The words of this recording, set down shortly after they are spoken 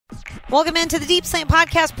Welcome into the Deep Slant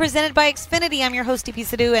Podcast presented by Xfinity. I'm your host, DP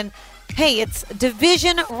Sidhu, and hey, it's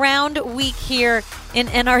division round week here in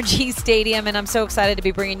NRG Stadium, and I'm so excited to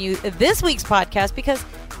be bringing you this week's podcast because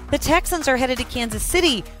the Texans are headed to Kansas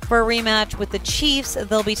City for a rematch with the Chiefs.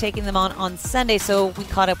 They'll be taking them on Sunday, so we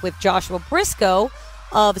caught up with Joshua Briscoe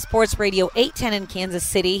of Sports Radio 810 in Kansas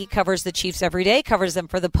City. He covers the Chiefs every day, covers them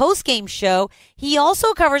for the post-game show. He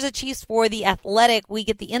also covers the Chiefs for The Athletic. We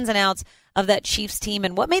get the ins and outs of that Chiefs team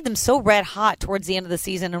and what made them so red hot towards the end of the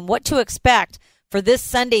season and what to expect for this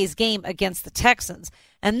Sunday's game against the Texans.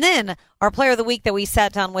 And then our player of the week that we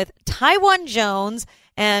sat down with, Taiwan Jones.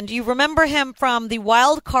 And you remember him from the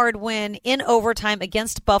wild card win in overtime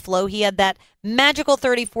against Buffalo. He had that magical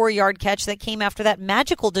 34-yard catch that came after that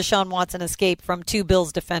magical Deshaun Watson escape from two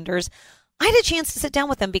Bills defenders. I had a chance to sit down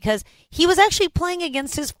with him because he was actually playing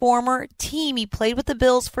against his former team. He played with the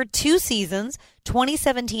Bills for 2 seasons,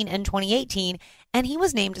 2017 and 2018, and he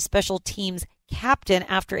was named a special teams captain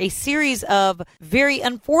after a series of very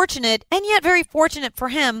unfortunate and yet very fortunate for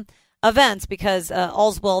him events because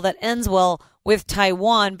all's well that ends well with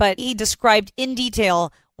Taiwan. But he described in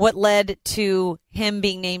detail what led to him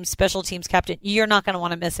being named special teams captain. You're not going to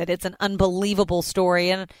want to miss it. It's an unbelievable story.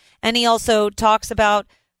 And he also talks about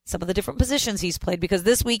some of the different positions he's played because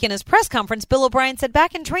this week in his press conference, Bill O'Brien said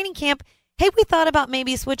back in training camp, hey, we thought about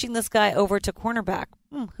maybe switching this guy over to cornerback.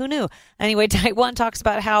 Who knew? Anyway, Taiwan talks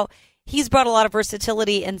about how he's brought a lot of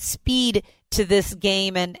versatility and speed to this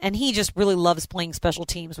game, and he just really loves playing special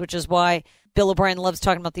teams, which is why Bill O'Brien loves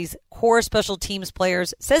talking about these core special teams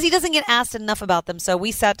players. Says he doesn't get asked enough about them, so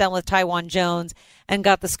we sat down with Taiwan Jones and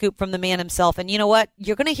got the scoop from the man himself. And you know what?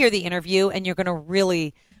 You're going to hear the interview, and you're going to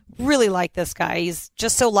really like this guy. He's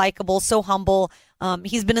just so likable, so humble.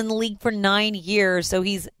 He's been in the league for 9 years, so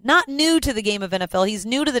he's not new to the game of NFL. He's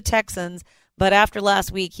new to the Texans, but after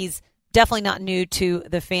last week, he's definitely not new to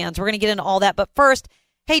the fans. We're going to get into all that, but first,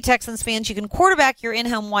 hey, Texans fans, you can quarterback your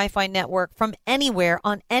in-home Wi-Fi network from anywhere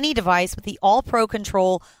on any device with the all-pro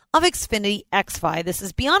control of Xfinity XFi. This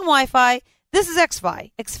is beyond Wi-Fi. This is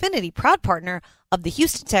XFi. Xfinity, proud partner of the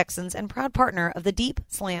Houston Texans and proud partner of the Deep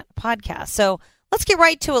Slant Podcast. So let's get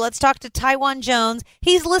right to it. Let's talk to Taiwan Jones.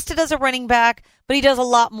 He's listed as a running back, but he does a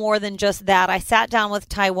lot more than just that. I sat down with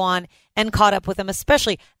Taiwan and caught up with him,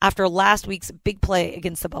 especially after last week's big play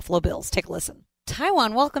against the Buffalo Bills. Take a listen.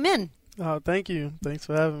 Taiwan, welcome in. Thank you. Thanks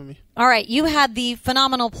for having me. All right. You had the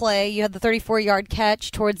phenomenal play. You had the 34-yard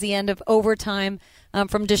catch towards the end of overtime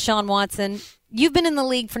from Deshaun Watson. You've been in the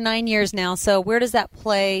league for 9 years now, so where does that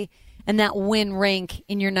play and that win rank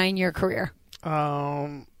in your 9-year career?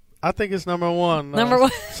 I think it's number one. Number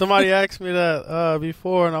one. Somebody asked me that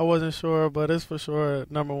before, and I wasn't sure, but it's for sure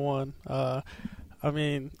number one. I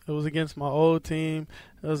mean, it was against my old team.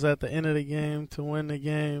 It was at the end of the game to win the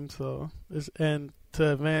game, and to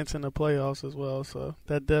advance in the playoffs as well. So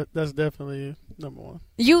that's definitely number one.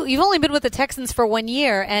 You've only been with the Texans for 1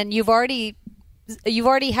 year, and you've already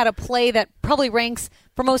had a play that probably ranks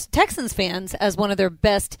for most Texans fans as one of their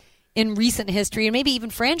best in recent history and maybe even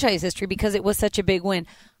franchise history because it was such a big win.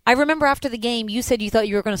 I remember after the game, you said you thought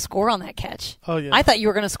you were going to score on that catch. Oh, yeah. I thought you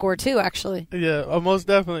were going to score too, actually. Yeah, most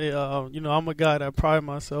definitely. I'm a guy that pride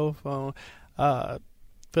myself on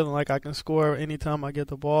feeling like I can score anytime I get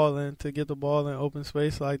the ball, and to get the ball in open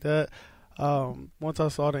space like that. Once I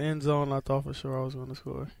saw the end zone, I thought for sure I was going to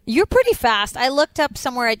score. You're pretty fast. I looked up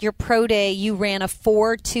somewhere at your pro day, you ran a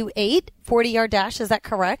 4.28 40-yard dash. Is that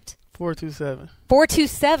correct? 4.27.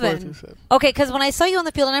 4.27. 4.27. Okay, because when I saw you on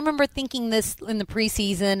the field, and I remember thinking this in the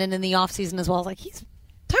preseason and in the offseason as well, I was like,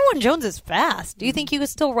 Taiwan Jones is fast. Do you think you could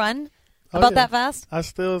still run that fast? I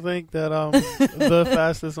still think that I'm the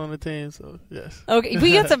fastest on the team, so yes. Okay,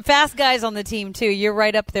 we got some fast guys on the team, too. You're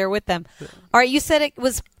right up there with them. Yeah. All right, you said it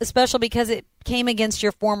was special because it came against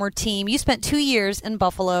your former team. You spent 2 years in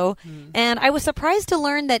Buffalo, and I was surprised to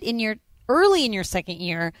learn that early in your second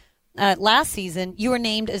year, last season, you were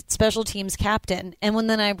named as special teams captain. And when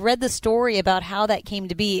then I read the story about how that came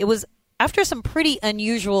to be, it was after some pretty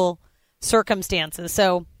unusual circumstances.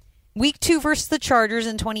 So week 2 versus the Chargers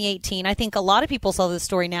in 2018, I think a lot of people saw this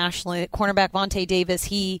story nationally. Cornerback Vontae Davis,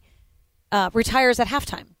 he retires at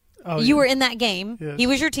halftime. You were in that game. Yes. He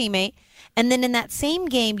was your teammate. And then in that same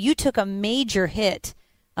game, you took a major hit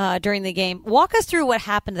during the game. Walk us through what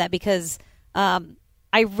happened to that because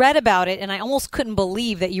I read about it, and I almost couldn't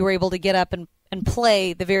believe that you were able to get up and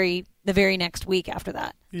play the very next week after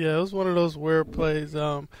that. Yeah, it was one of those weird plays.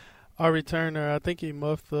 Our returner, I think he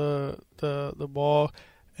muffed the ball,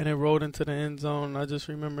 and it rolled into the end zone. I just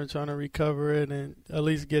remember trying to recover it and at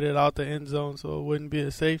least get it out the end zone so it wouldn't be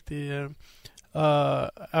a safety. And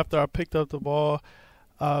after I picked up the ball,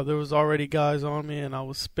 there was already guys on me, and I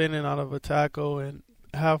was spinning out of a tackle, and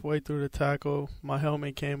halfway through the tackle, my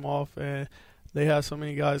helmet came off, and they had so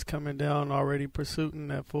many guys coming down already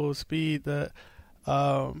pursuing at full speed that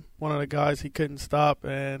one of the guys, he couldn't stop,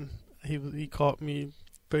 and he caught me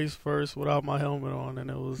face first without my helmet on, and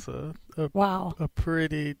it was a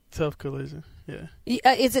pretty tough collision. Yeah.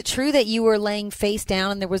 Is it true that you were laying face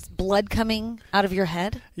down and there was blood coming out of your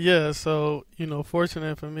head? Yeah, so,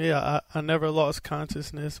 fortunate for me, I never lost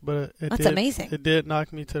consciousness, but That's amazing. It did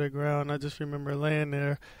knock me to the ground. I just remember laying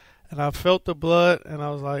there, and I felt the blood, and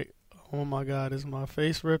I was like, oh my God, is my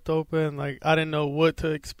face ripped open? Like, I didn't know what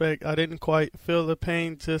to expect. I didn't quite feel the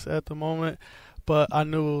pain just at the moment, but I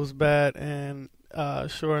knew it was bad, and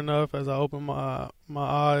sure enough, as I opened my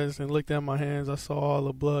eyes and looked at my hands, I saw all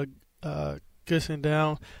the blood gushing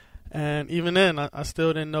down. And even then, I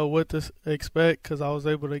still didn't know what to expect because I was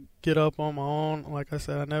able to get up on my own. Like I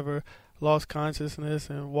said, I never lost consciousness.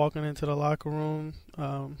 And walking into the locker room,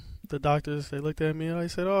 the doctors, they looked at me and they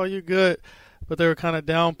said, "Oh, you're good." But they were kind of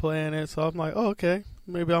downplaying it. So I'm like, "Oh, okay.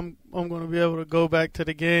 Maybe I'm going to be able to go back to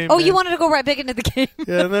the game." Oh, you wanted to go right back into the game.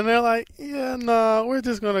 Yeah, and then they're like, "Yeah, no, we're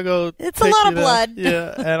just going to go." It's a lot of blood.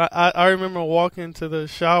 Yeah, and I remember walking to the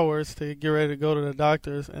showers to get ready to go to the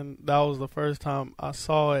doctors, and that was the first time I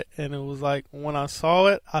saw it. And it was like when I saw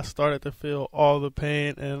it, I started to feel all the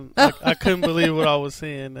pain, and I couldn't believe what I was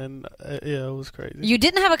seeing. And yeah, it was crazy. You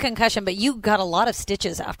didn't have a concussion, but you got a lot of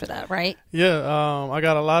stitches after that, right? Yeah, I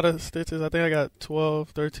got a lot of stitches. I think I got 12,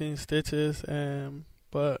 13 stitches,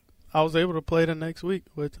 but I was able to play the next week,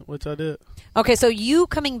 which I did. Okay, so you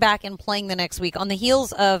coming back and playing the next week on the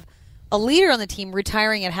heels of a leader on the team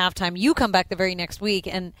retiring at halftime, you come back the very next week,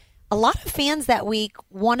 and a lot of fans that week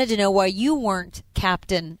wanted to know why you weren't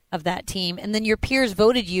captain of that team, and then your peers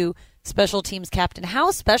voted you special teams captain.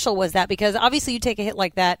 How special was that? Because obviously you take a hit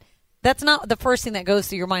like that, that's not the first thing that goes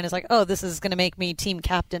through your mind is like, oh, this is going to make me team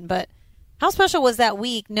captain. But how special was that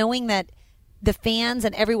week knowing that the fans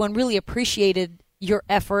and everyone really appreciated your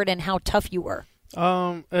effort and how tough you were?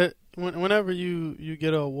 Whenever you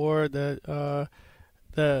get an award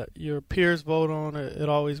that your peers vote on, it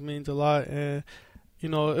always means a lot. And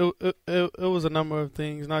it was a number of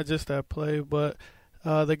things, not just that play, but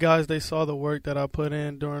the guys, they saw the work that I put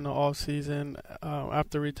in during the off season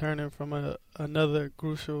after returning from another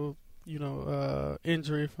crucial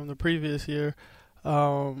injury from the previous year.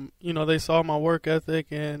 They saw my work ethic,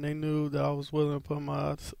 and they knew that I was willing to put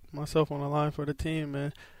myself on the line for the team,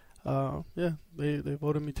 and they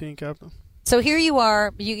voted me team captain. So here you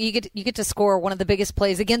are, you get to score one of the biggest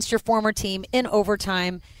plays against your former team in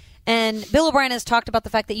overtime, and Bill O'Brien has talked about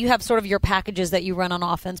the fact that you have sort of your packages that you run on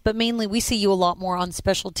offense, but mainly we see you a lot more on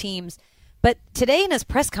special teams. But today in his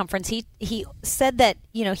press conference, he said that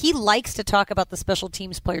he likes to talk about the special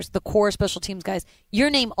teams players, the core special teams guys.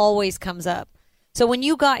 Your name always comes up. So when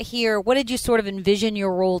you got here, what did you sort of envision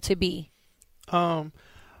your role to be?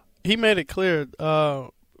 He made it clear.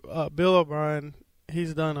 Bill O'Brien,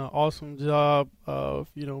 he's done an awesome job of,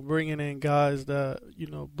 bringing in guys that,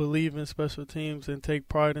 believe in special teams and take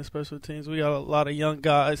pride in special teams. We got a lot of young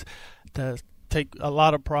guys that take a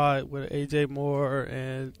lot of pride with A.J. Moore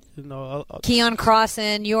and, Keon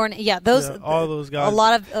Crossan, all those guys. A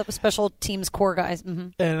lot of special teams core guys. Mm-hmm.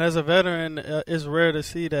 And as a veteran, it's rare to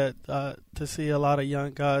see that, to see a lot of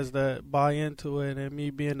young guys that buy into it. And me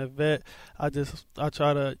being a vet, I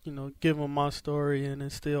try to, give them my story and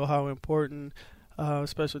instill how important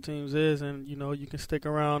special teams is. And, you can stick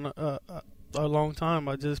around a long time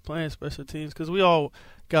by just playing special teams because we all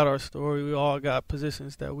got our story. We all got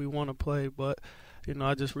positions that we want to play, but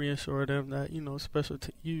I just reassure them that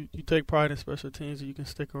you take pride in special teams and you can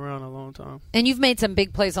stick around a long time. And you've made some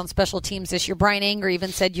big plays on special teams this year. Brian Anger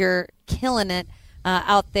even said you're killing it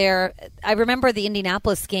out there. I remember the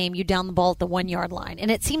Indianapolis game, you downed the ball at the 1 yard line,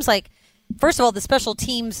 and it seems like, first of all, the special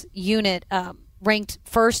teams unit ranked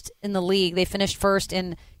first in the league. They finished first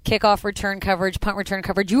in kickoff return coverage, punt return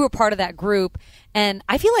coverage. You were part of that group, and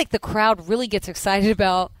I feel like the crowd really gets excited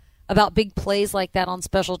about big plays like that on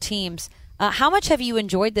special teams. How much have you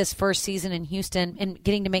enjoyed this first season in Houston and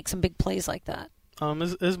getting to make some big plays like that?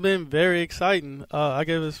 It's been very exciting. I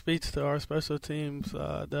gave a speech to our special teams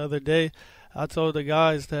the other day. I told the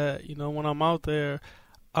guys that when I'm out there,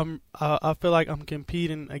 I feel like I'm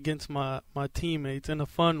competing against my teammates in a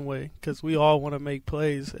fun way because we all want to make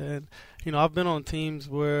plays. And, I've been on teams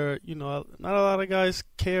where, not a lot of guys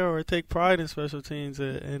care or take pride in special teams,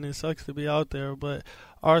 and it sucks to be out there. But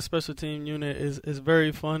our special team unit is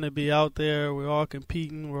very fun to be out there. We're all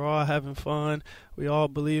competing. We're all having fun. We all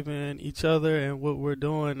believe in each other and what we're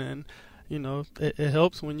doing. And, it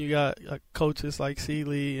helps when you got coaches like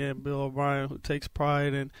Seeley and Bill O'Brien who takes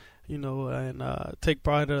pride and take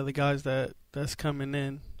pride of the guys that's coming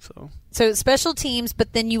in. So special teams,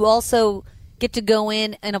 but then you also get to go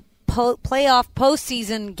in a playoff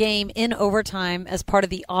postseason game in overtime as part of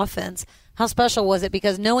the offense. How special was it?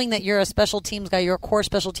 Because knowing that you're a special teams guy, you're a core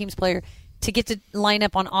special teams player, to get to line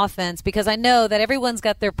up on offense, because I know that everyone's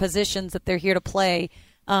got their positions that they're here to play,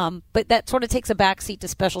 but that sort of takes a backseat to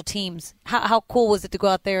special teams. How cool was it to go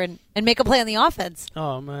out there and make a play on the offense?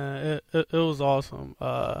 Oh, man, it was awesome.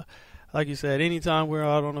 Like you said, anytime we're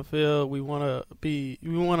out on the field, we want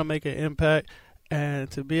to make an impact, and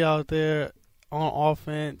to be out there on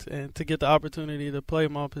offense and to get the opportunity to play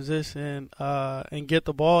my position and get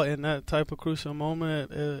the ball in that type of crucial moment,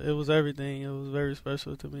 it was everything. It was very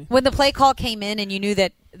special to me. When the play call came in and you knew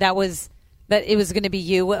that it was going to be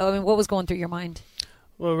you, what was going through your mind?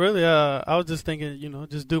 Well, really, I was just thinking,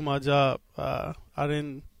 just do my job. I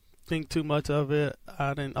didn't think too much of it.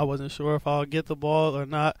 I wasn't sure if I'll get the ball or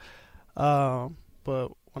not. But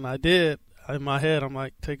when I did, in my head, I'm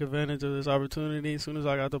like, take advantage of this opportunity. As soon as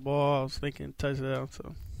I got the ball, I was thinking touchdown.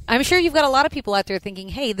 So I'm sure you've got a lot of people out there thinking,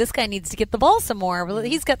 hey, this guy needs to get the ball some more.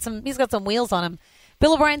 He's got some wheels on him.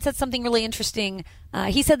 Bill O'Brien said something really interesting.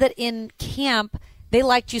 He said that in camp, they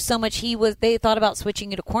liked you so much they thought about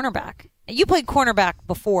switching you to cornerback. You played cornerback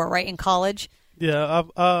before, right, in college? Yeah,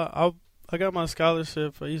 I got my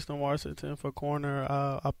scholarship for Eastern Washington for corner.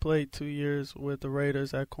 I played 2 years with the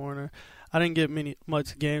Raiders at corner. I didn't get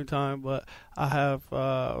much game time, but I have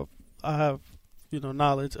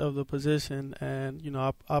knowledge of the position, and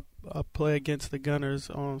I play against the Gunners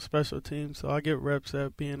on special teams, so I get reps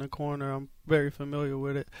at being a corner. I'm very familiar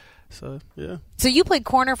with it. So yeah. So you played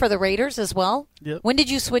corner for the Raiders as well? Yep. When did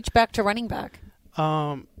you switch back to running back?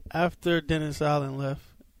 After Dennis Allen left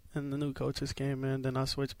and the new coaches came in, then I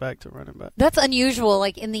switched back to running back. That's unusual,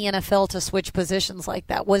 like in the NFL, to switch positions like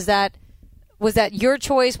that. Was that your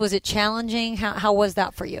choice? Was it challenging? How was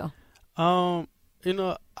that for you? I'm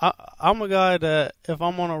a guy that if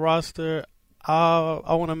I'm on a roster,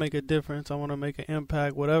 I want to make a difference. I want to make an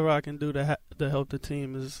impact. Whatever I can do to help the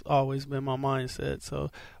team has always been my mindset.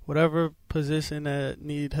 So whatever position that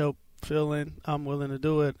need help filling, I'm willing to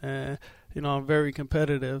do it. And I'm very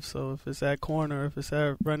competitive. So if it's at corner, if it's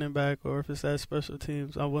at running back, or if it's at special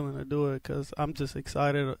teams, I'm willing to do it because I'm just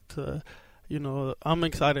excited to. I'm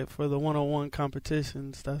excited for the one-on-one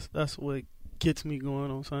competitions. That's what gets me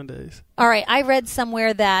going on Sundays. All right. I read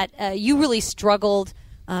somewhere that you really struggled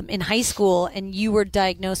in high school, and you were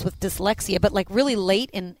diagnosed with dyslexia, but like really late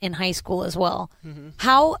in high school as well. Mm-hmm.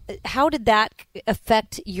 How did that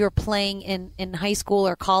affect your playing in high school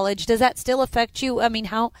or college? Does that still affect you? I mean,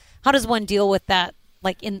 how does one deal with that,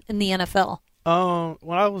 like in the NFL?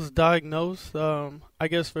 When I was diagnosed, I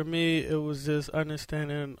guess for me it was just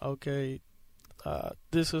understanding, okay,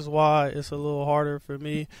 this is why it's a little harder for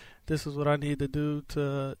me. This is what I need to do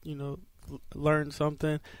to, learn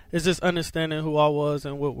something. It's just understanding who I was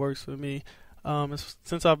and what works for me.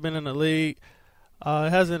 Since I've been in the league, it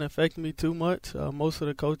hasn't affected me too much. Most of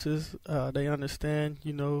the coaches, they understand,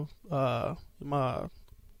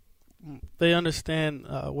 they understand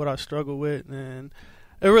what I struggle with, and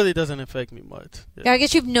it really doesn't affect me much. Yeah, I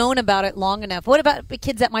guess you've known about it long enough. What about the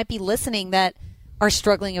kids that might be listening that are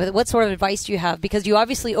struggling with it? What sort of advice do you have? Because you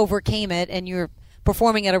obviously overcame it and you're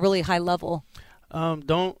performing at a really high level.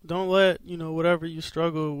 Don't let whatever you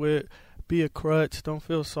struggle with be a crutch. Don't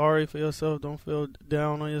feel sorry for yourself. Don't feel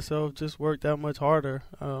down on yourself. Just work that much harder.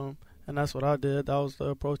 And that's what I did. That was the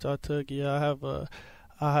approach I took. Yeah, I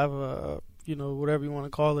have a whatever you want to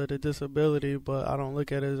call it, a disability, but I don't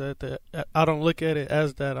look at it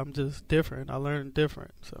as that. I'm just different. I learned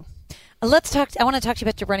different. So let's talk. I want to talk to you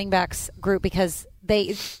about your running backs group, because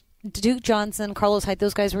Duke Johnson, Carlos Hyde,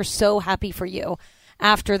 those guys were so happy for you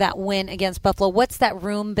after that win against Buffalo. What's that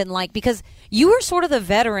room been like? Because you were sort of the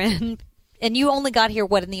veteran, and you only got here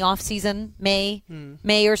in the off season, May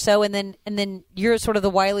or so, and then you're sort of the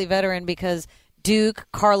wily veteran because Duke,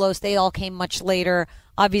 Carlos, they all came much later.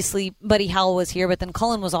 Obviously, Buddy Howell was here, but then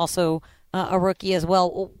Cullen was also a rookie as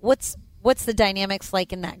well. What's the dynamics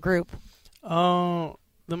like in that group?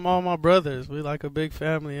 Them all my brothers. We like a big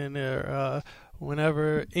family in there.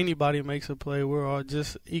 Whenever anybody makes a play, we're all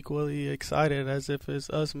just equally excited as if it's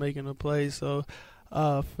us making a play. So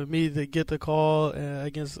for me to get the call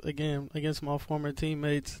against my former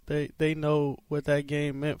teammates, they know what that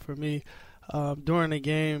game meant for me. During the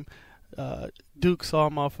game, Duke saw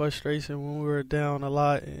my frustration when we were down a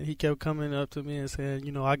lot, and he kept coming up to me and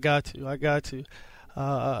saying, I got you.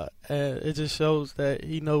 And it just shows that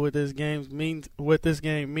he knows what this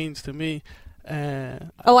game means to me.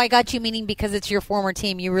 And I got you, meaning because it's your former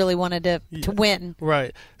team, you really wanted to win.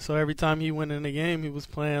 Right. So every time he went in the game, he was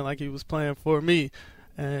playing like he was playing for me.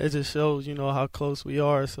 And it just shows, how close we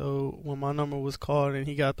are. So when my number was called and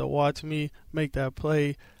he got to watch me make that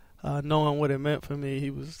play, knowing what it meant for me,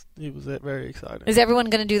 he was very excited. Is everyone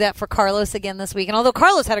going to do that for Carlos again this week? And although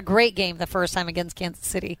Carlos had a great game the first time against Kansas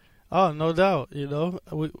City. Oh, no doubt.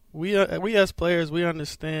 We as players, we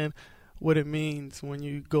understand what it means when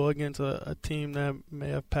you go against a team that may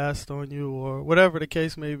have passed on you or whatever the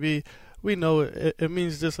case may be. We know it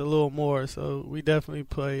means just a little more, so we definitely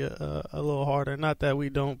play a little harder. Not that we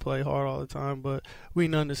don't play hard all the time, but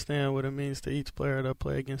we understand what it means to each player to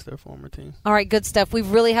play against their former team. All right, good stuff.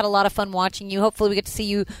 We've really had a lot of fun watching you. Hopefully we get to see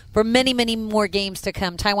you for many, many more games to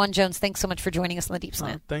come. Tywan Jones, thanks so much for joining us on the Deep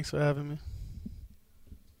Slant. Thanks for having me.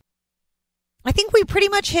 I think we pretty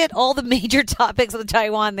much hit all the major topics of the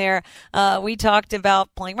Tywan there. We talked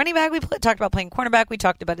about playing running back. We talked about playing cornerback. We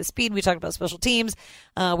talked about his speed. We talked about special teams.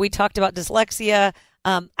 We talked about dyslexia.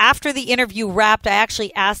 After the interview wrapped, I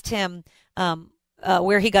actually asked him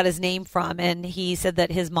where he got his name from, and he said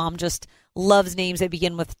that his mom just loves names that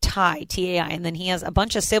begin with Ty, T-A-I, and then he has a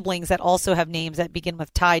bunch of siblings that also have names that begin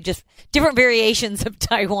with Ty, just different variations of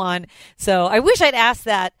Tywan. So I wish I'd asked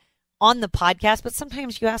that on the podcast, but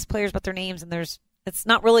sometimes you ask players about their names and it's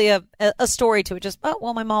not really a story to it. Just,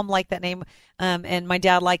 my mom liked that name, and my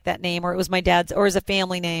dad liked that name, or it was my dad's, or it was a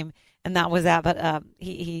family name, and that was that. But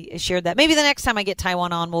he shared that. Maybe the next time I get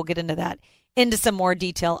Tywan on, we'll get into that, into some more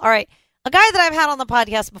detail. All right. A guy that I've had on the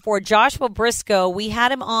podcast before, Joshua Briscoe, we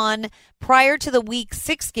had him on prior to the Week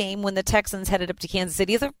 6 game when the Texans headed up to Kansas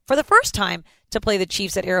City for the first time to play the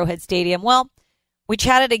Chiefs at Arrowhead Stadium. Well, we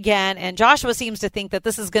chatted again, and Joshua seems to think that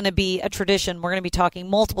this is going to be a tradition. We're going to be talking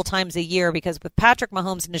multiple times a year because with Patrick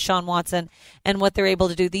Mahomes and Deshaun Watson and what they're able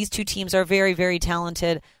to do, these two teams are very, very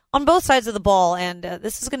talented on both sides of the ball, and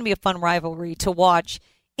this is going to be a fun rivalry to watch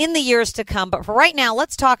in the years to come. But for right now,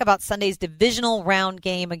 let's talk about Sunday's divisional round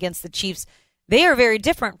game against the Chiefs. They are very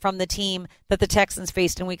different from the team that the Texans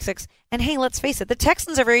faced in Week 6. And hey, let's face it, the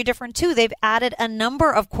Texans are very different too. They've added a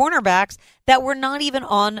number of cornerbacks that were not even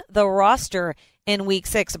on the roster in Week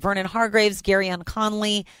 6. Vernon Hargraves, Garyon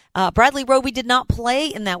Conley, Bradley Roby did not play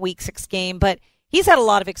in that Week 6 game, but he's had a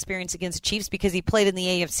lot of experience against the Chiefs because he played in the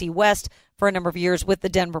AFC West for a number of years with the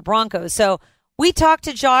Denver Broncos. So we talked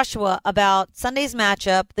to Joshua about Sunday's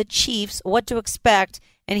matchup, the Chiefs, what to expect,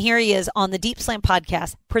 and here he is on the Deep Slant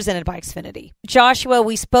podcast presented by Xfinity. Joshua,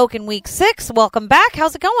 we spoke in Week 6. Welcome back.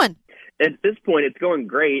 How's it going? At this point, it's going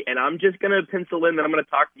great, and I'm just going to pencil in that I'm going to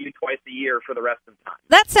talk to you twice a year for the rest of the time.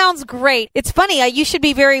 That sounds great. It's funny. You should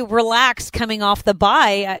be very relaxed coming off the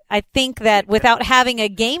bye. I think that without having a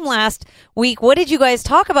game last week, what did you guys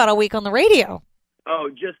talk about all week on the radio? Oh,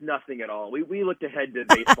 just nothing at all. We looked ahead to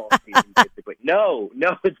baseball season, basically. No,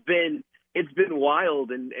 it's been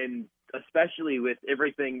wild, and especially with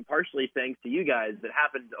everything partially thanks to you guys that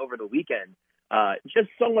happened over the weekend. Just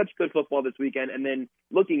so much good football this weekend. And then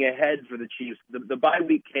looking ahead for the Chiefs, the bye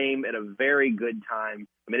week came at a very good time.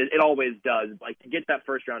 I mean, it always does. Like, to get that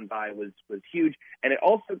first round bye was huge. And it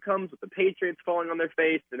also comes with the Patriots falling on their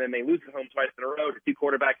face, and then they lose at home twice in a row to two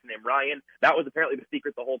quarterbacks named Ryan. That was apparently the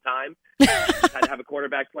secret the whole time. Had to have a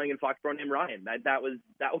quarterback playing in Foxborough named Ryan. That was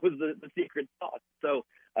the secret sauce. So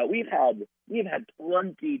we've had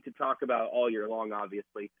plenty to talk about all year long,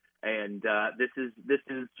 obviously. And this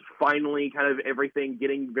is finally kind of everything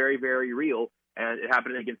getting very, very real, and it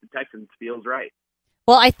happening against the Texans feels right.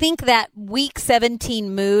 Well, I think that Week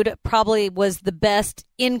 17 mood probably was the best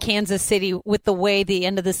in Kansas City with the way the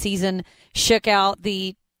end of the season shook out.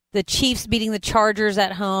 The Chiefs beating the Chargers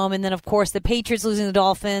at home, and then, of course, the Patriots losing the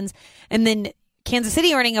Dolphins, and then Kansas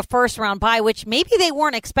City earning a first-round bye, which maybe they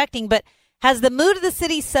weren't expecting, but has the mood of the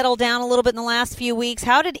city settled down a little bit in the last few weeks?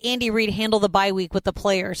 How did Andy Reid handle the bye week with the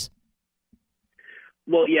players?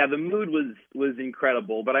 Well, yeah, the mood was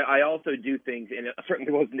incredible, but I also do think, and it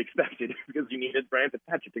certainly wasn't expected because you needed Brian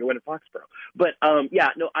Fitzpatrick to go into Foxborough. But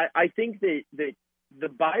I think that the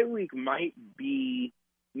bye week might be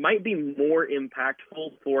more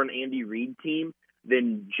impactful for an Andy Reid team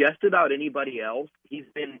than just about anybody else. He's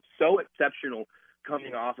been so exceptional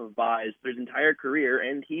coming off of buys for his entire career,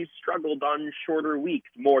 and he's struggled on shorter weeks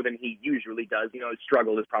more than he usually does.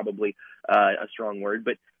 Struggle is probably a strong word,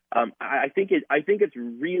 but I think it's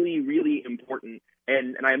really, really important,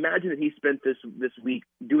 and I imagine that he spent this week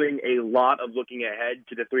doing a lot of looking ahead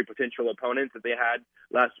to the three potential opponents that they had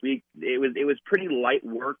last week. It was pretty light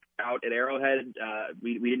work out at Arrowhead.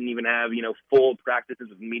 We didn't even have full practices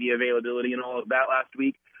with media availability and all of that last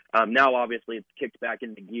week. Now obviously it's kicked back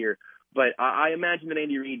into gear. But I imagine that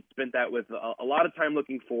Andy Reid spent that with a lot of time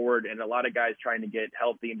looking forward and a lot of guys trying to get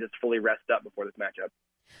healthy and just fully rest up before this matchup.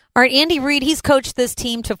 All right, Andy Reid, he's coached this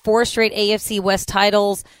team to 4 straight AFC West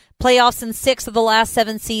titles, playoffs in 6 of the last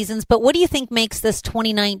 7 seasons. But what do you think makes this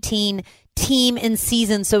 2019 team and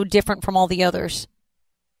season so different from all the others?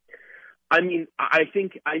 I mean, I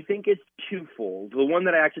think it's twofold. The one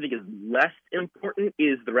that I actually think is less important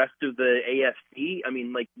is the rest of the AFC. I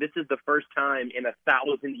mean, like, this is the first time in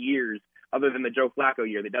 1,000 years, other than the Joe Flacco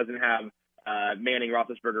year, that doesn't have Manning,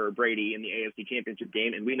 Roethlisberger, or Brady in the AFC Championship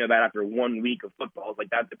game, and we know that after 1 week of football, like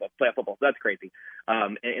that, playoff football, so that's crazy.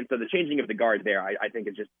 And so the changing of the guard there, I think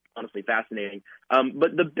is just honestly fascinating.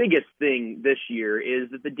 But the biggest thing this year is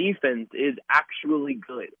that the defense is actually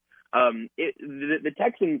good. The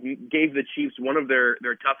Texans gave the Chiefs one of their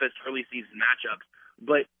toughest early season matchups,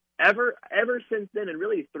 but ever since then, and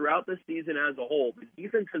really throughout the season as a whole, the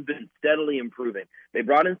defense has been steadily improving. They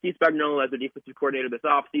brought in Steve Spagnuolo as their defensive coordinator this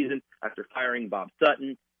offseason after firing Bob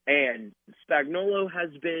Sutton, and Spagnuolo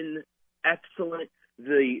has been excellent.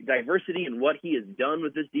 The diversity in what he has done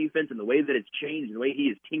with this defense and the way that it's changed and the way he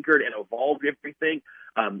has tinkered and evolved everything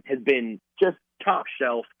has been just top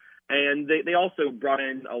shelf. And they also brought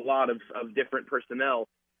in a lot of different personnel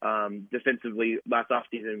defensively last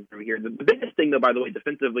offseason from here. The biggest thing, though, by the way,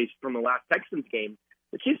 defensively from the last Texans game,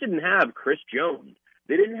 the Chiefs didn't have Chris Jones.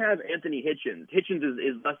 They didn't have Anthony Hitchens. Hitchens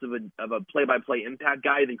is less of a play-by-play impact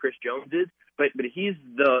guy than Chris Jones is, but he's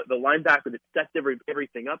the linebacker that sets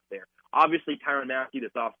everything up there. Obviously, Tyrann Mathieu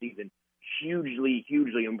this offseason, hugely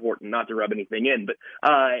important, not to rub anything in, but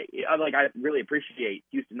I really appreciate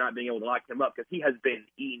Houston not being able to lock him up because he has been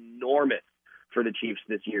enormous for the Chiefs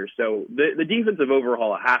this year. So the defensive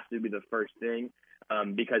overhaul has to be the first thing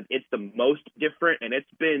because it's the most different, and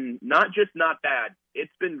it's been not just not bad,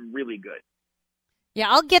 it's been really good. Yeah,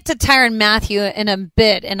 I'll get to Tyrann Mathieu in a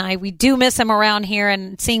bit, and we do miss him around here,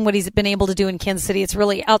 and seeing what he's been able to do in Kansas City, it's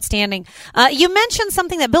really outstanding. You mentioned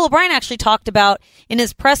something that Bill O'Brien actually talked about in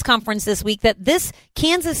his press conference this week, that this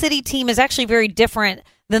Kansas City team is actually very different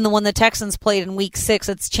than the one the Texans played in Week 6.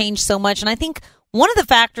 It's changed so much, and I think one of the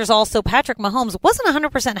factors also, Patrick Mahomes wasn't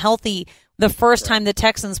 100% healthy the first time the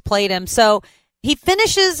Texans played him, so he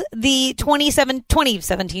finishes the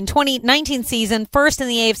 2017-2019 season first in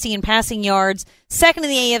the AFC in passing yards, second in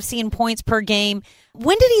the AFC in points per game.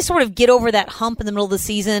 When did he sort of get over that hump in the middle of the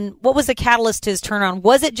season? What was the catalyst to his turnaround?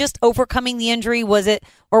 Was it just overcoming the injury? Was it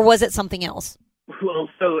something else? Well,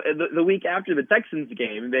 so the week after the Texans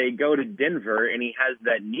game, they go to Denver, and he has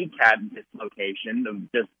that kneecap dislocation,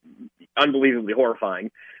 just unbelievably horrifying.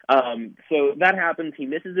 So that happens. He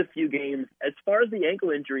misses a few games. As far as the ankle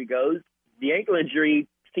injury goes, the ankle injury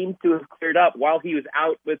seems to have cleared up while he was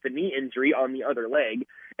out with the knee injury on the other leg.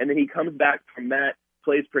 And then he comes back from that,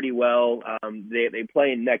 plays pretty well. They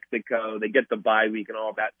play in Mexico. They get the bye week and all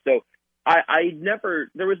of that. So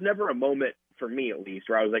there was never a moment for me, at least,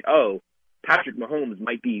 where I was like, oh, Patrick Mahomes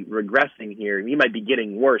might be regressing here. He might be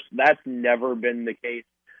getting worse. That's never been the case.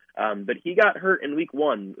 But he got hurt in week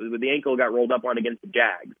 1. The ankle got rolled up on against the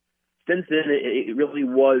Jags. Since then, it really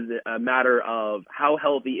was a matter of how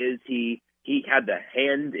healthy is he. He had the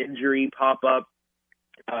hand injury pop up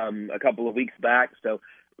a couple of weeks back. So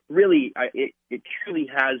really, it truly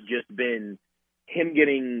has just been him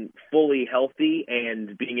getting fully healthy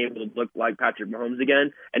and being able to look like Patrick Mahomes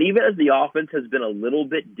again. And even as the offense has been a little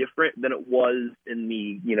bit different than it was in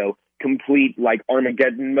the, complete like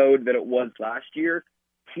Armageddon mode that it was last year,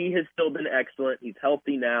 he has still been excellent. He's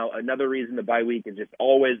healthy now. Another reason the bye week is just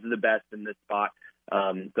always the best in this spot.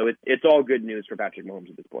 So it's all good news for Patrick Mahomes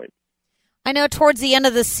at this point. I know towards the end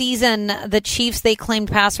of the season, the Chiefs, they claimed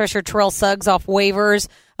pass rusher Terrell Suggs off waivers,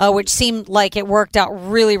 which seemed like it worked out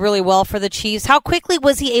really, really well for the Chiefs. How quickly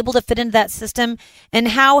was he able to fit into that system, and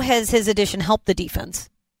how has his addition helped the defense?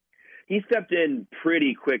 He stepped in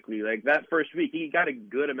pretty quickly. Like that first week, he got a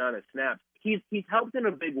good amount of snaps. He's helped in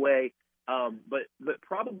a big way, but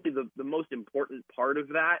probably the most important part of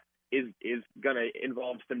that is going to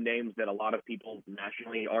involve some names that a lot of people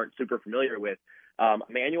nationally aren't super familiar with.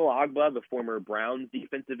 Emmanuel Ogbah, the former Browns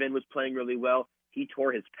defensive end, was playing really well. He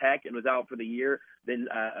tore his pec and was out for the year. Then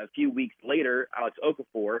a few weeks later, Alex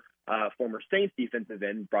Okafor, former Saints defensive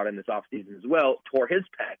end, brought in this offseason as well, tore his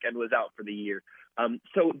pec and was out for the year.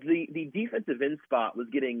 So the defensive end spot was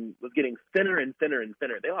getting thinner and thinner and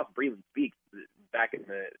thinner. They lost Breland Speaks back in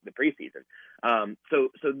the preseason. So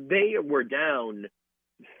they were down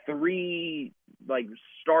 3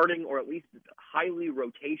 starting or at least highly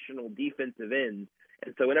rotational defensive ends.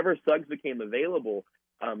 And so whenever Suggs became available,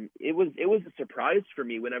 it was a surprise for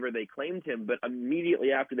me whenever they claimed him, but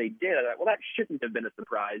immediately after they did, I thought, well, that shouldn't have been a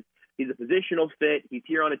surprise. He's a positional fit. He's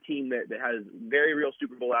here on a team that has very real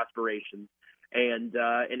Super Bowl aspirations, and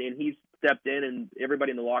he's stepped in, and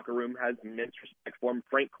everybody in the locker room has immense respect for him.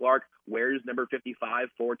 Frank Clark wears number 55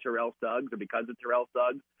 for Terrell Suggs, or because of Terrell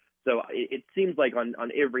Suggs. So it seems like on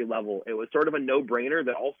every level, it was sort of a no-brainer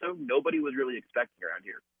that also nobody was really expecting around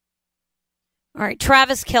here. All right,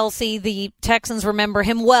 Travis Kelce, the Texans remember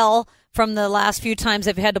him well from the last few times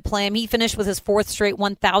they've had to play him. He finished with his 4th straight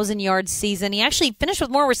 1,000-yard season. He actually finished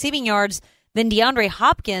with more receiving yards than DeAndre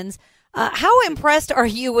Hopkins. How impressed are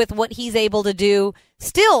you with what he's able to do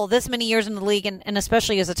still this many years in the league, and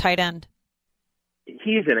especially as a tight end?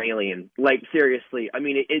 He's an alien. Like, seriously. I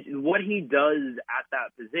mean, what he does at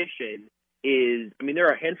that position is, I mean, there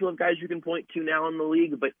are a handful of guys you can point to now in the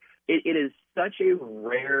league, but it is such a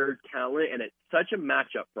rare talent, and it's such a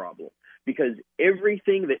matchup problem, because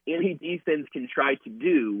everything that any defense can try to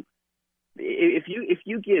do, if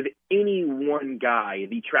you give any one guy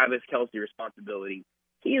the Travis Kelce responsibility,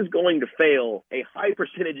 he is going to fail a high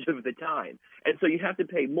percentage of the time. And so you have to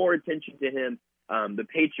pay more attention to him. The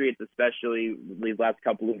Patriots, especially these last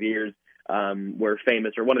couple of years, were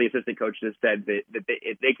famous, or one of the assistant coaches said that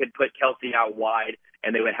if they could put Kelce out wide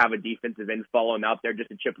and they would have a defensive end follow him out there just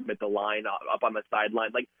to chip him at the line, up on the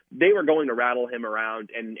sideline. Like, they were going to rattle him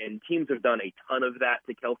around, and teams have done a ton of that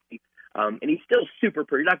to Kelce. And he's still super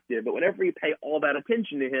productive, but whenever you pay all that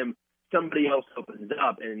attention to him, somebody else opens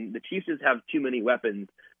up, and the Chiefs just have too many weapons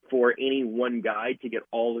for any one guy to get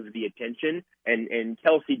all of the attention, and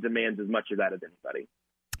Kelce demands as much of that as anybody.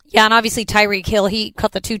 Yeah, and obviously Tyreek Hill, he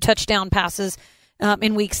caught the 2 touchdown passes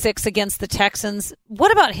in Week 6 against the Texans.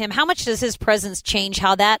 What about him? How much does his presence change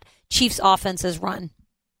how that Chiefs offense is run?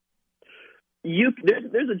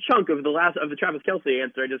 There's a chunk of the Travis Kelce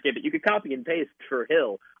answer I just gave that you could copy and paste for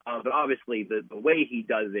Hill, but obviously the way he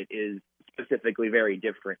does it is specifically very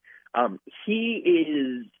different. He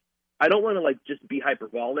is, I don't want to just be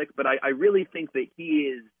hyperbolic, but I really think that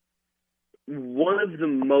he is one of the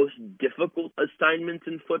most difficult assignments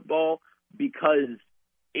in football, because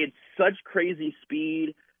it's such crazy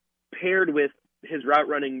speed paired with his route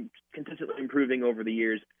running consistently improving over the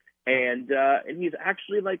years. And he's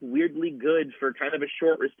actually weirdly good for kind of a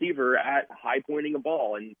short receiver at high pointing a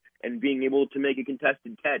ball and being able to make a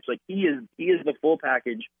contested catch. He is the full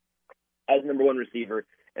package as number one receiver.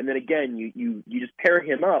 And then again, you just pair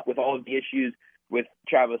him up with all of the issues with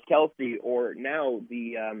Travis Kelce, or now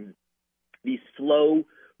the slow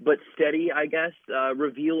but steady, I guess,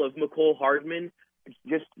 reveal of Mecole Hardman,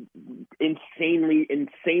 just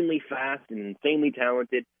insanely fast and insanely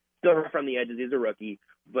talented. Still rough on the edges. He's a rookie.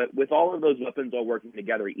 But with all of those weapons all working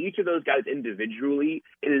together, each of those guys individually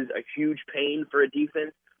is a huge pain for a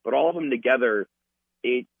defense, but all of them together,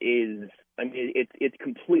 it's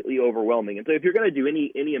completely overwhelming. And so if you're going to do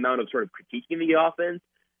any amount of sort of critiquing the offense,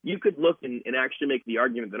 you could look and actually make the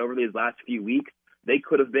argument that over these last few weeks, they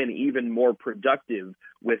could have been even more productive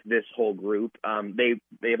with this whole group.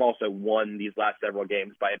 They've also won these last several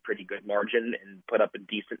games by a pretty good margin and put up a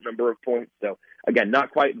decent number of points. So again,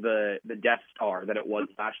 not quite the Death Star that it was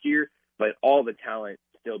last year, but all the talent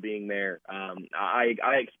still being there. I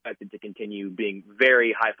expect it to continue being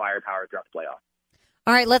very high firepower throughout the playoffs.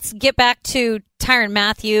 All right, let's get back to Tyrann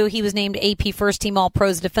Mathieu. He was named AP First Team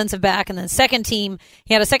All-Pros defensive back, and then second team,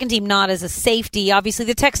 he had a second team nod as a safety. Obviously,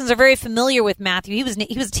 the Texans are very familiar with Mathieu. He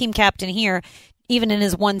was a team captain here, even in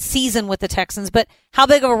his one season with the Texans. But how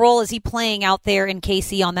big of a role is he playing out there in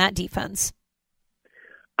KC on that defense?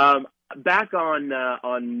 Back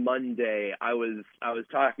on Monday, I was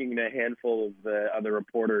talking to a handful of the other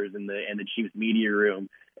reporters in the Chiefs media room,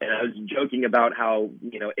 and I was joking about how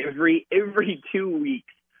every 2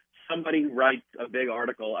 weeks somebody writes a big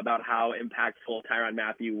article about how impactful Tyrann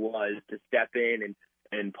Mathieu was to step in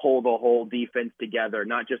and pull the whole defense together,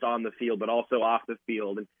 not just on the field but also off the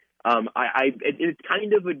field. And it's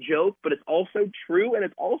kind of a joke, but it's also true, and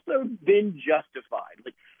it's also been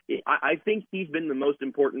justified. I think he's been the most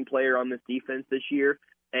important player on this defense this year,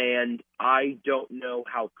 and I don't know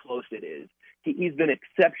how close it is. He's been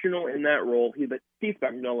exceptional in that role. But Steve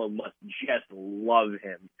Spagnuolo must just love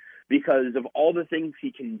him because of all the things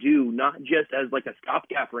he can do, not just as a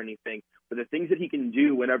stopgap or anything, but the things that he can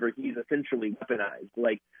do whenever he's essentially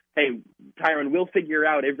weaponized. Hey, Tyrann, we'll figure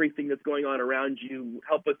out everything that's going on around you,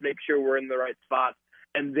 help us make sure we're in the right spot,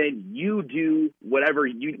 and then you do whatever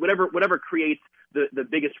creates the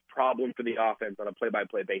biggest problem for the offense on a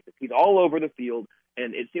play-by-play basis. He's all over the field,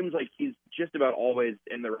 and it seems like he's just about always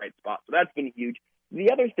in the right spot. So that's been huge.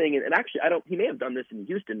 The other thing, and actually he may have done this in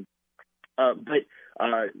Houston, But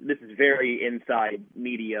this is very inside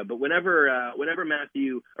media. But whenever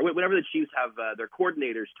the Chiefs have their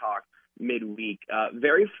coordinators talk midweek,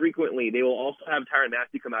 very frequently they will also have Tyrann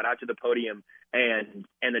Mathieu come out to the podium and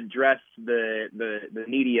address the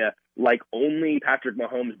media like only Patrick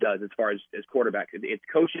Mahomes does as far as quarterback. It's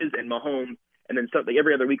coaches and Mahomes, and then something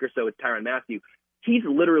every other week or so it's Tyrann Mathieu. He's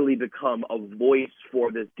literally become a voice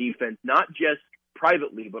for this defense, not just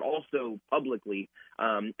privately, but also publicly.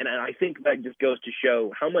 And I think that just goes to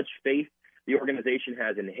show how much faith the organization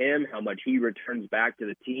has in him, how much he returns back to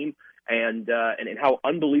the team, and how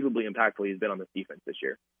unbelievably impactful he's been on this defense this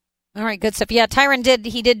year. All right, good stuff. Yeah, Tyrann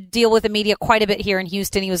did deal with the media quite a bit here in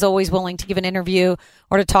Houston. He was always willing to give an interview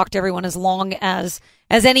or to talk to everyone as long as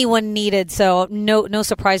anyone needed. So no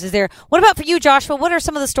surprises there. What about for you, Joshua? What are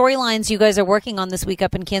some of the storylines you guys are working on this week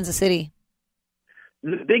up in Kansas City?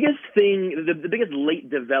 The biggest thing, the biggest late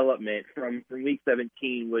development from week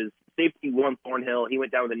 17 was safety Juan Thornhill. He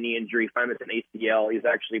went down with a knee injury, finally with an ACL. He's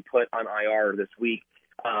actually put on IR this week.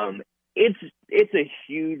 It's a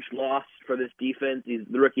huge loss for this defense. He's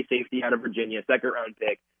the rookie safety out of Virginia, second-round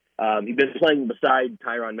pick. He's been playing beside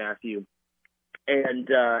Tyrann Mathieu and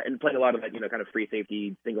playing a lot of that, kind of free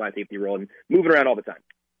safety, single-eye safety role and moving around all the time.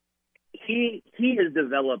 He has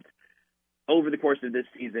developed over the course of this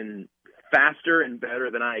season faster and better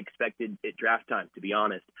than I expected at draft time, to be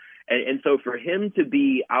honest. And so for him to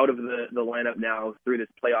be out of the lineup now through this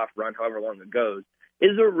playoff run, however long it goes,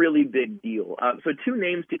 is a really big deal. So two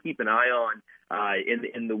names to keep an eye on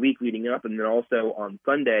in the week leading up, and then also on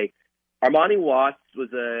Sunday. Armani Watts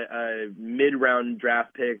was a mid-round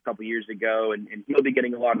draft pick a couple years ago, and he'll be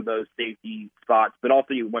getting a lot of those safety spots, but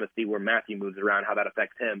also you want to see where Mathieu moves around, how that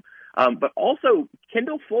affects him. But also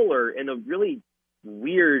Kendall Fuller in a really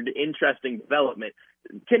weird, interesting development.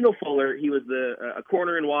 Kendall Fuller, he was a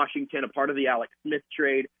corner in Washington, a part of the Alex Smith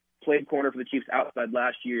trade, played corner for the Chiefs outside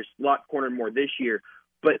last year, slot corner more this year.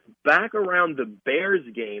 But back around the Bears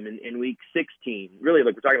game in week 16, really,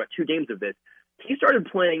 like we're talking about 2 games of this, he started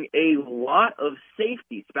playing a lot of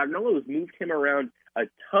safety. Spagnuolo has moved him around a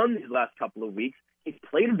ton these last couple of weeks. He's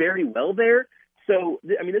played very well there. So,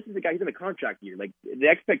 this is a guy who's in a contract year. Like, the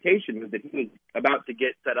expectation was that he was about to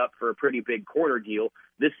get set up for a pretty big corner deal.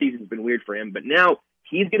 This season's been weird for him. But now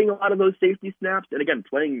he's getting a lot of those safety snaps and, again,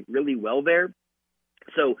 playing really well there.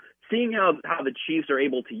 So seeing how the Chiefs are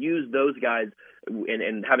able to use those guys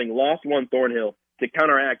and having lost Juan Thornhill to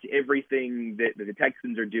counteract everything that the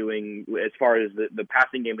Texans are doing as far as the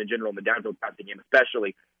passing game in general and the downfield passing game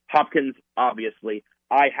especially. Hopkins, obviously.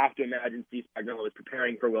 I have to imagine Steve Spagnuolo is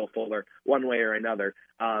preparing for Will Fuller one way or another.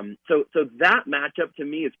 So that matchup to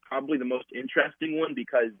me is probably the most interesting one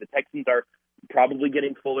because the Texans are probably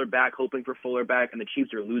getting Fuller back, hoping for Fuller back, and the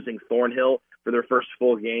Chiefs are losing Thornhill for their first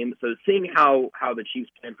full game. So seeing how the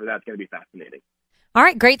Chiefs plan for that is going to be fascinating. All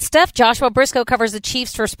right, great stuff. Joshua Briscoe covers the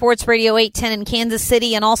Chiefs for Sports Radio 810 in Kansas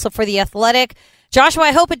City and also for The Athletic. Joshua,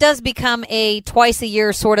 I hope it does become a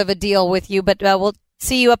twice-a-year sort of a deal with you, but we'll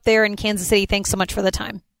see you up there in Kansas City. Thanks so much for the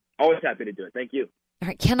time. Always happy to do it. Thank you. All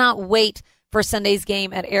right, cannot wait for Sunday's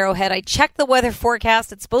game at Arrowhead. I checked the weather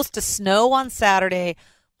forecast. It's supposed to snow on Saturday,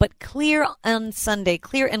 but clear on Sunday,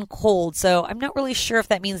 clear and cold. So I'm not really sure if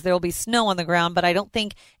that means there will be snow on the ground, but I don't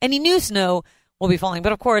think any new snow will be falling.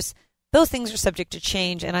 But, of course, those things are subject to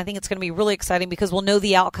change, and I think it's going to be really exciting because we'll know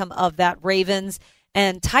the outcome of that Ravens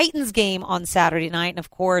and Titans game on Saturday night. And, of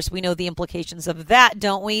course, we know the implications of that,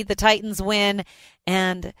 don't we? The Titans win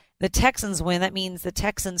and the Texans win. That means the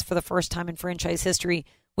Texans, for the first time in franchise history,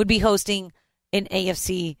 would be hosting an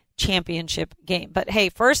AFC championship game. But, hey,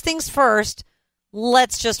 first things first,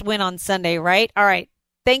 let's just win on Sunday, right? All right.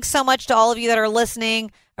 Thanks so much to all of you that are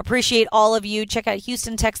listening. Appreciate all of you. Check out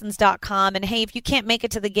HoustonTexans.com. And, hey, if you can't make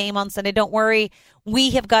it to the game on Sunday, don't worry.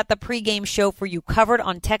 We have got the pregame show for you covered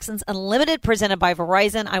on Texans Unlimited, presented by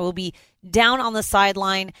Verizon. I will be down on the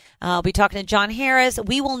sideline. I'll be talking to John Harris.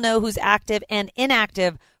 We will know who's active and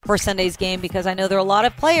inactive for Sunday's game because I know there are a lot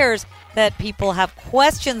of players that people have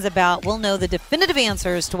questions about. We'll know the definitive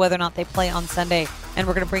answers to whether or not they play on Sunday, and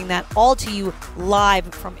we're going to bring that all to you live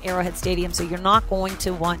from Arrowhead Stadium, so you're not going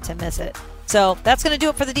to want to miss it. So that's going to do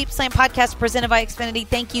it for the Deep Slant Podcast presented by Xfinity.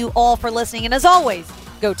 Thank you all for listening, and as always,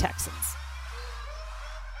 go Texans.